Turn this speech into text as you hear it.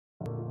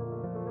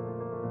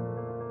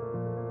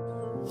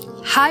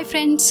Hi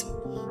friends!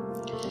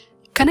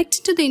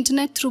 Connecting to the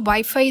internet through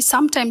Wi-Fi is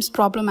sometimes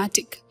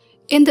problematic.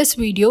 In this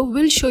video,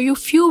 we'll show you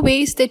few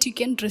ways that you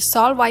can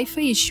resolve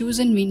Wi-Fi issues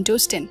in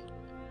Windows 10.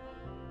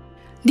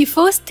 The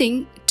first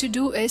thing to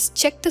do is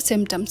check the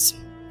symptoms,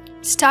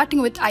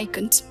 starting with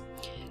icons.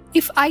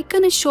 If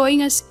icon is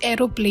showing us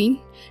aeroplane,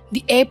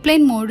 the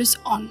airplane mode is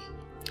on,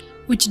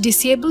 which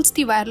disables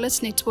the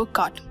wireless network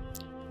card.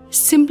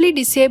 Simply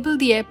disable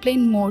the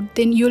airplane mode,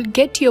 then you'll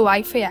get your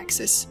Wi-Fi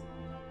access.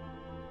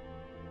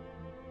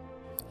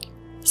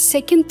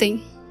 Second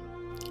thing,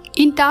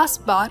 in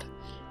taskbar,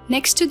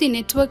 next to the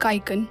network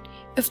icon,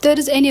 if there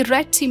is any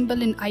red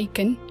symbol in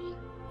icon,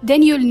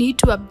 then you'll need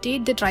to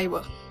update the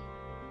driver.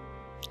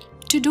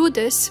 To do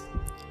this,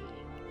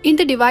 in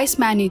the device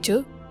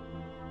manager,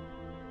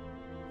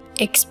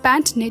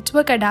 expand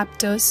network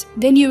adapters,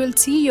 then you will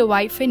see your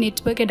Wi-Fi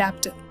network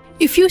adapter.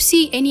 If you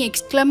see any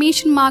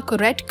exclamation mark or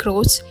red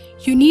cross,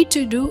 you need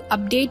to do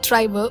update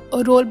driver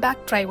or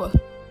rollback driver.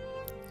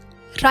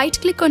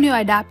 Right-click on your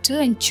adapter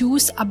and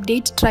choose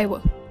Update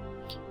Driver.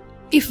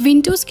 If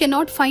Windows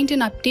cannot find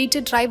an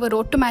updated driver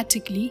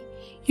automatically,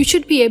 you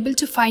should be able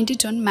to find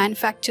it on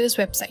manufacturer's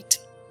website.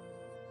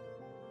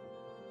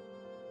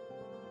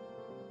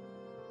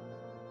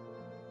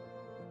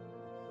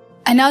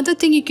 Another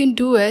thing you can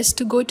do is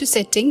to go to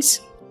Settings,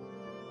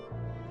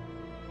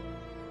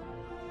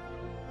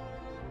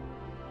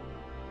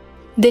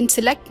 then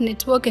select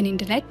Network and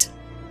Internet.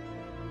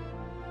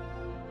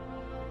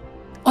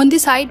 On the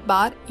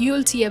sidebar, you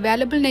will see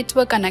available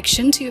network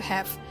connections you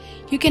have.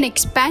 You can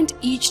expand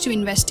each to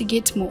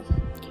investigate more.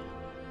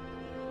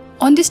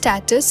 On the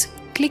status,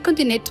 click on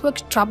the network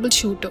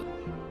troubleshooter.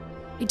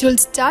 It will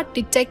start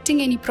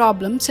detecting any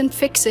problems and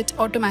fix it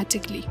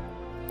automatically.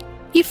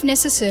 If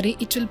necessary,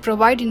 it will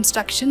provide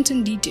instructions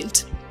and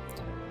details.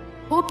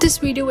 Hope this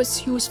video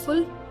was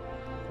useful.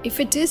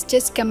 If it is,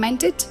 just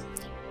comment it.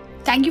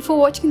 Thank you for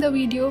watching the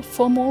video.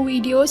 For more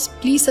videos,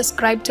 please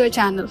subscribe to our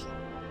channel.